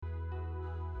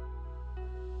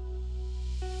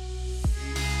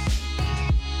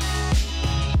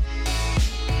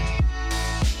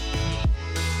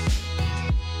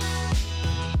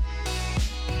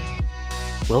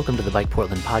Welcome to the Bike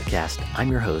Portland podcast. I'm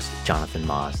your host, Jonathan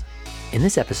Maas. In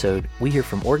this episode, we hear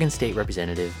from Oregon State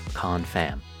Representative Con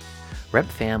Pham. Rep.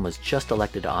 Pham was just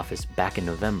elected to office back in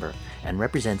November and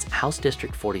represents House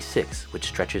District 46, which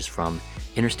stretches from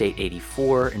Interstate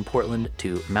 84 in Portland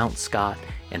to Mount Scott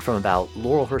and from about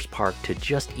Laurelhurst Park to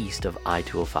just east of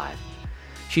I-205.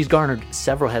 She's garnered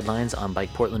several headlines on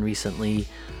Bike Portland recently.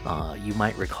 You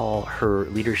might recall her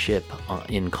leadership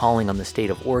in calling on the state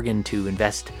of Oregon to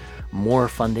invest more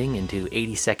funding into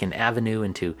 82nd Avenue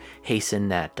and to hasten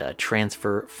that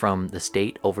transfer from the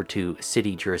state over to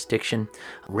city jurisdiction.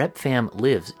 Rep. Pham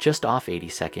lives just off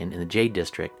 82nd in the Jade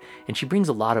District, and she brings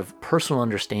a lot of personal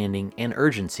understanding and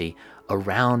urgency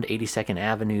around 82nd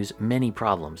Avenue's many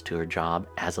problems to her job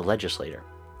as a legislator.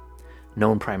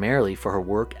 Known primarily for her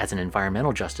work as an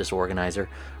environmental justice organizer,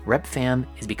 Rep. Pham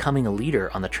is becoming a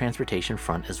leader on the transportation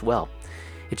front as well.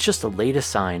 It's just the latest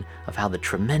sign of how the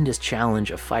tremendous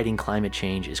challenge of fighting climate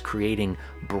change is creating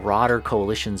broader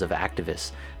coalitions of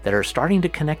activists that are starting to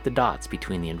connect the dots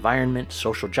between the environment,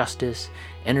 social justice,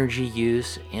 energy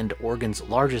use, and Oregon's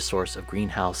largest source of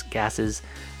greenhouse gases,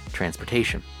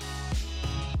 transportation.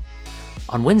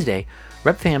 On Wednesday,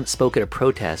 Rep. Pham spoke at a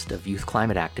protest of youth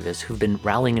climate activists who've been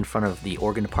rallying in front of the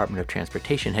Oregon Department of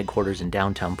Transportation headquarters in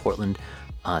downtown Portland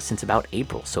since about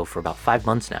April, so for about 5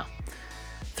 months now.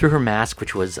 Through her mask,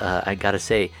 which was, I gotta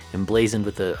say, emblazoned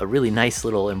with a really nice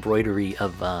little embroidery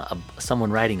of someone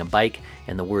riding a bike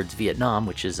and the words Vietnam,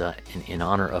 which is in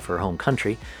honor of her home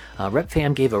country, Rep.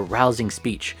 Pham gave a rousing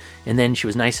speech, and then she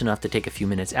was nice enough to take a few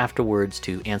minutes afterwards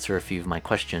to answer a few of my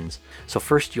questions. So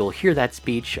first you'll hear that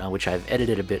speech, which I've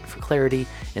edited a bit for clarity,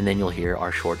 and then you'll hear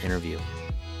our short interview.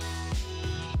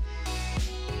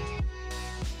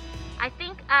 I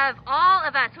think of all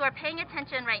of us who are paying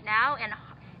attention right now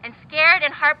and scared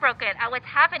and heartbroken at what's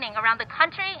happening around the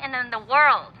country and in the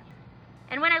world.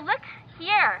 And when I look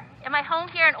here, in my home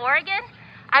here in Oregon,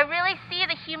 I really see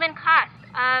the human cost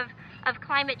of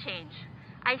climate change.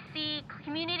 I see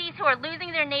communities who are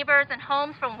losing their neighbors and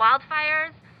homes from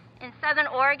wildfires in southern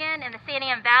Oregon and the San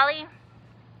Am Valley,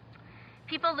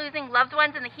 people losing loved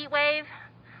ones in the heat wave,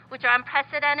 which are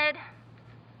unprecedented,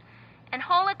 and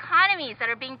whole economies that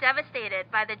are being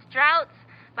devastated by the droughts,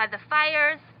 by the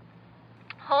fires,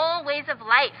 whole ways of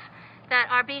life that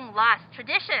are being lost,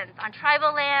 traditions on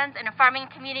tribal lands and in farming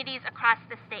communities across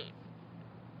the state.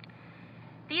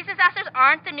 These disasters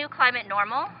aren't the new climate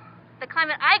normal. The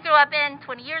climate I grew up in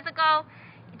 20 years ago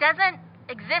doesn't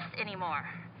exist anymore.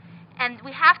 And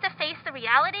we have to face the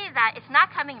reality that it's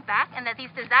not coming back and that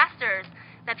these disasters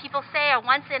that people say are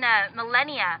once in a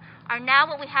millennia are now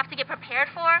what we have to get prepared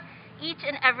for each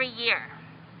and every year.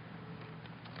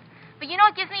 But you know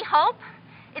what gives me hope?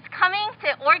 It's coming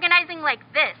to organizing like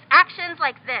this, actions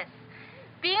like this.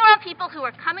 Being around people who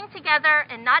are coming together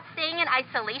and not staying in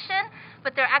isolation,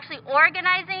 but they're actually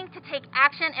organizing to take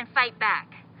action and fight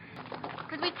back.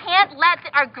 Because we can't let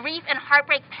our grief and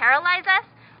heartbreak paralyze us.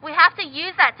 We have to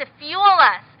use that to fuel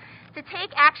us, to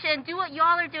take action, do what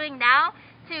y'all are doing now,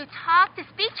 to talk, to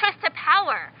speak truth to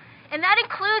power. And that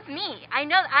includes me. I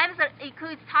know that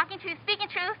includes speaking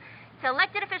truth to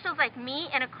elected officials like me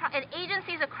and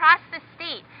agencies across the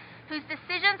state whose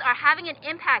decisions are having an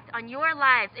impact on your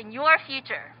lives and your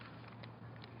future.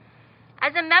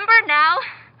 As a member now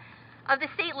of the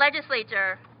state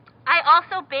legislature, I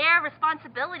also bear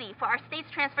responsibility for our state's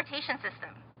transportation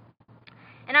system.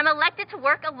 And I'm elected to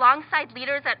work alongside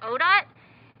leaders at ODOT,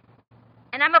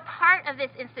 and I'm a part of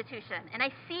this institution. And I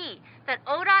see that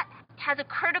ODOT has a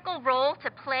critical role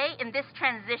to play in this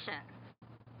transition.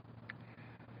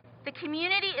 The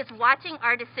community is watching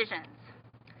our decisions.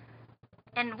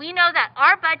 And we know that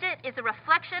our budget is a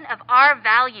reflection of our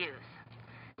values.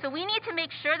 So we need to make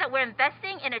sure that we're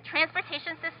investing in a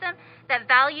transportation system that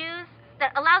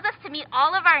allows us to meet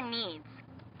all of our needs,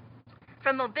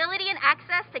 from mobility and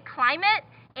access to climate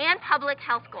and public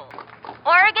health goals.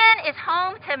 Oregon is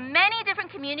home to many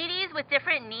different communities with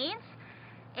different needs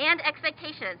and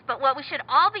expectations. But what we should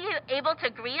all be able to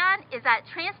agree on is that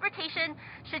transportation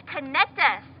should connect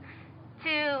us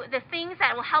to the things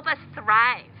that will help us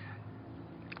thrive.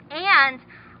 And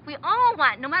we all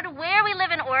want, no matter where we live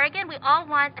in Oregon, we all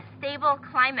want a stable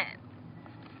climate.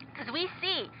 Because we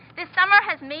see, this summer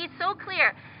has made so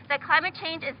clear that climate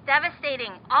change is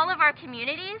devastating all of our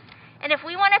communities. And if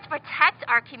we wanted to protect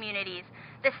our communities,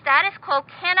 the status quo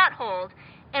cannot hold,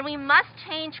 and we must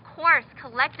change course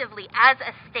collectively as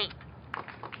a state.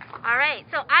 All right,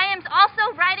 so I am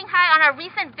also riding high on our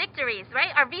recent victories,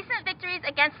 right? Our recent victories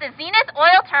against the Zenith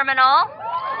Oil Terminal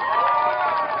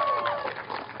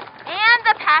and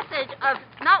the passage of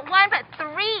not one but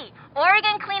 3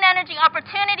 Oregon Clean Energy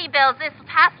Opportunity Bills this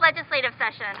past legislative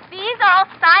session. These are all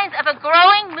signs of a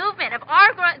growing movement, of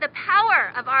the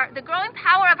growing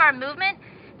power of our movement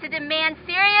to demand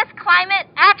serious climate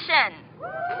action.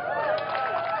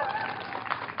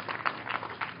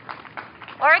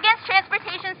 Oregon's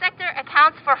transportation sector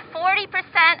accounts for 40%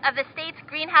 of the state's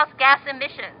greenhouse gas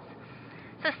emissions.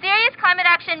 So serious climate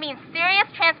action means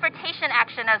serious transportation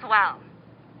action as well.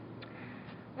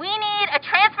 We need a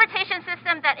transportation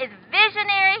system that is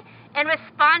visionary and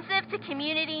responsive to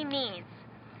community needs.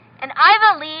 And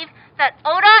I believe that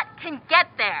ODOT can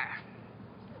get there.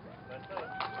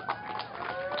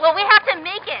 Well, we have to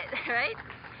make it, right?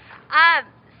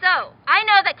 So I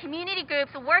know that community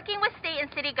groups working with state and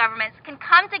city governments can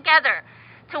come together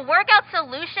to work out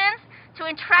solutions to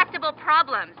intractable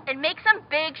problems and make some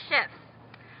big shifts.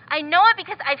 I know it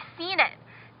because I've seen it.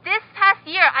 This past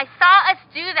year, I saw us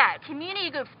do that.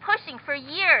 Community groups pushing for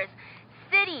years,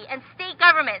 city and state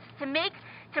governments to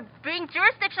bring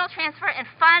jurisdictional transfer and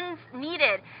funds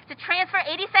needed to transfer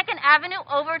 82nd Avenue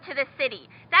over to the city.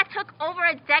 That took over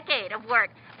a decade of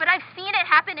work, but I've seen it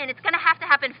happen, and it's going to have to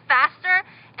happen faster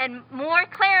and more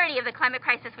clarity of the climate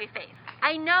crisis we face.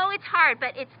 I know it's hard,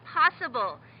 but it's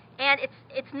possible, and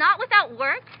it's not without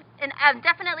work and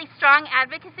definitely strong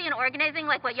advocacy and organizing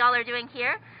like what y'all are doing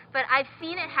here, but I've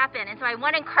seen it happen, and so I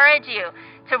want to encourage you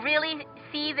to really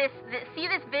see this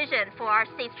vision for our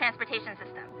state's transportation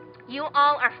system. You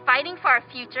all are fighting for our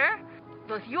future,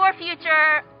 both your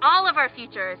future, all of our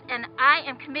futures, and I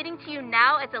am committing to you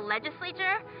now as a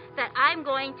legislature that I'm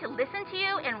going to listen to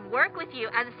you and work with you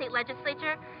as a state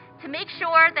legislature to make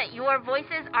sure that your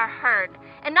voices are heard.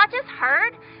 And not just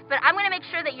heard, but I'm going to make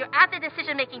sure that you're at the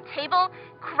decision-making table,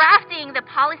 crafting the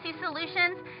policy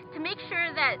solutions to make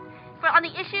sure that on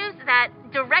the issues that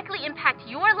directly impact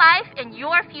your life and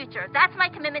your future. That's my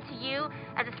commitment to you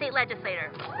as a state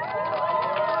legislator.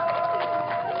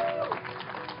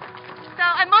 So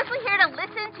I'm mostly here to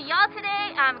listen to y'all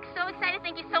today. I'm so excited.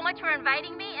 Thank you so much for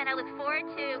inviting me, and I look forward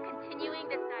to continuing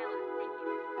this dialogue. Thank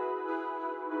you.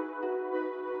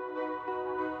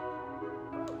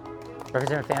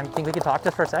 Representative Pham, think we could talk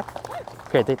just for a sec?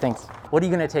 Okay, thanks. What are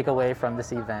you going to take away from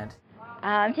this event?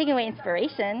 I'm taking away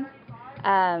inspiration.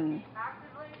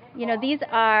 These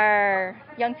are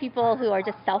young people who are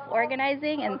just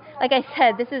self-organizing, and like I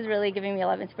said, this is really giving me a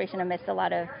lot of inspiration amidst a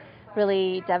lot of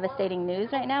really devastating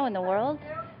news right now in the world.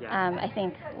 Yeah. I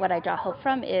think what I draw hope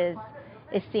from is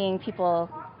seeing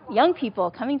young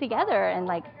people coming together and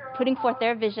like putting forth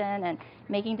their vision and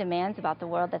making demands about the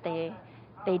world that they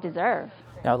deserve.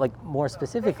 Now, like more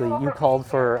specifically, you called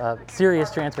for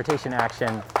serious transportation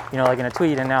action, like in a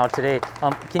tweet and now today.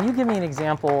 Can you give me an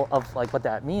example of like what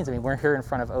that means? I mean, we're here in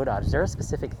front of ODOT. Is there a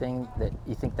specific thing that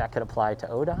you think that could apply to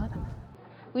ODOT?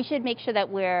 We should make sure that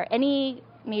any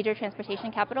major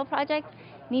transportation capital project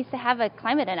needs to have a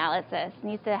climate analysis,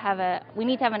 we need to have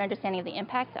an understanding of the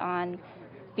impact on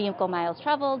vehicle miles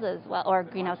traveled as well, or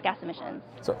greenhouse gas emissions.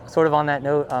 So sort of on that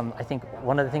note, I think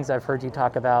one of the things I've heard you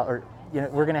talk about, or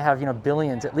we're going to have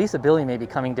billions, at least $1 billion maybe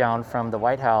coming down from the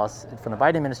White House, from the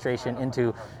Biden administration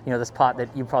into this pot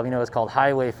that you probably know is called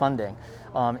highway funding.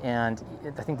 And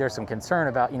I think there's some concern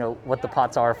about what the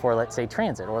pots are for, let's say,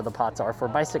 transit, or the pots are for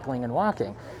bicycling and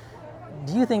walking.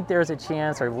 Do you think there's a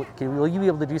chance, or will you be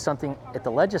able to do something at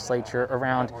the legislature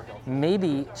around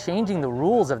maybe changing the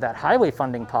rules of that highway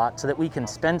funding pot so that we can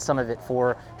spend some of it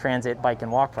for transit, bike,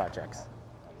 and walk projects?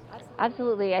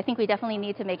 Absolutely. I think we definitely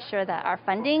need to make sure that our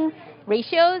funding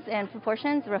ratios and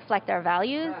proportions reflect our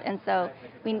values. And so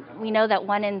we know that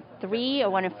 1 in 3 or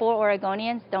 1 in 4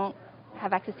 Oregonians don't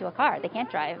have access to a car. They can't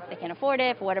drive. They can't afford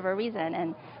it for whatever reason.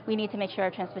 And we need to make sure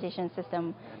our transportation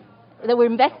system, that we're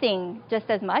investing just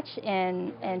as much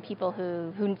in people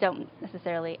who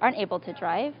aren't able to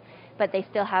drive, but they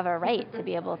still have a right to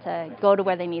be able to go to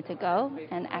where they need to go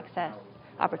and access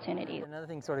opportunities. Another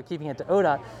thing, sort of keeping it to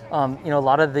ODOT, a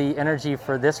lot of the energy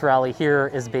for this rally here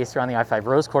is based around the I-5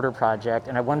 Rose Quarter project,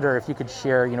 and I wonder if you could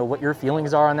share, what your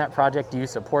feelings are on that project. Do you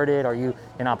support it? Are you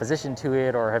in opposition to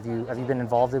it, or have you been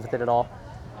involved with it at all?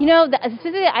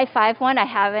 Specifically the I-5 one, I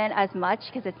haven't as much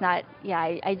because it's not. Yeah,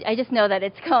 I just know that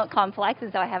it's complex,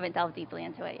 and so I haven't delved deeply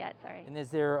into it yet. Sorry. And is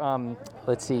there?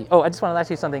 Let's see. Oh, I just wanted to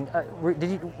ask you something.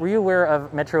 Were you aware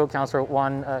of Metro Councilor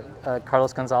Juan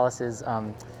Carlos Gonzalez's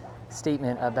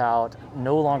statement about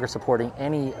no longer supporting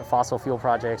any fossil fuel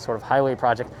projects, sort of highway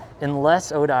project,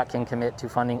 unless ODOT can commit to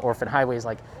funding orphan highways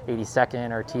like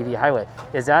 82nd or TV Highway?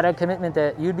 Is that a commitment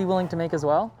that you'd be willing to make as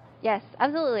well? Yes,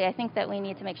 absolutely. I think that we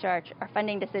need to make sure our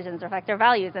funding decisions reflect our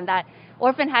values, and that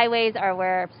orphan highways are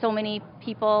where so many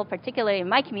people, particularly in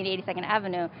my community, 82nd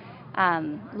Avenue,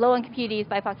 low-income communities,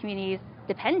 BIPOC communities,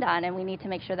 depend on, and we need to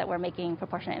make sure that we're making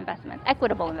proportionate investments,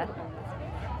 equitable investments.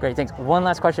 Great, thanks. One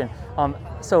last question.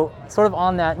 So sort of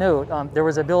on that note, there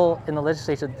was a bill in the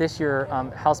legislature this year,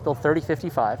 House Bill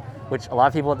 3055, which a lot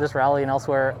of people at this rally and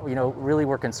elsewhere, really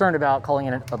were concerned about, calling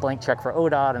it a blank check for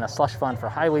ODOT and a slush fund for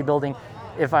highway building.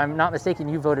 If I'm not mistaken,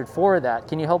 you voted for that.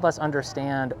 Can you help us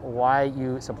understand why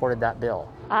you supported that bill?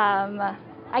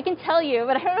 I can tell you,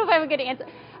 but I don't know if I have a good answer.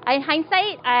 In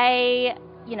hindsight, I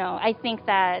think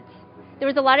that there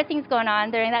was a lot of things going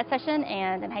on during that session,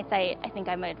 and in hindsight, I think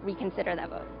I might reconsider that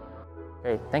vote.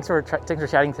 Great. Thanks for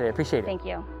chatting today. Appreciate it. Thank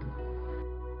you.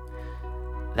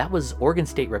 That was Oregon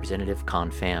State Representative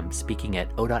Con Pham speaking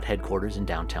at ODOT headquarters in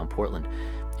downtown Portland.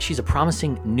 She's a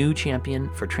promising new champion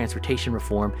for transportation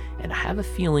reform, and I have a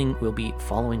feeling we'll be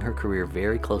following her career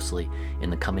very closely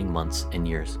in the coming months and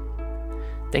years.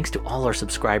 Thanks to all our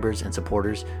subscribers and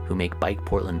supporters who make Bike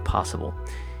Portland possible.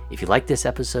 If you like this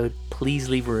episode, please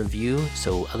leave a review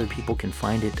so other people can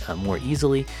find it more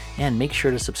easily, and make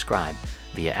sure to subscribe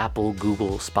via Apple,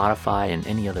 Google, Spotify, and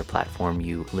any other platform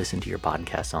you listen to your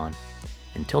podcasts on.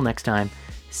 Until next time,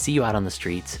 see you out on the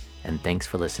streets, and thanks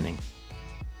for listening.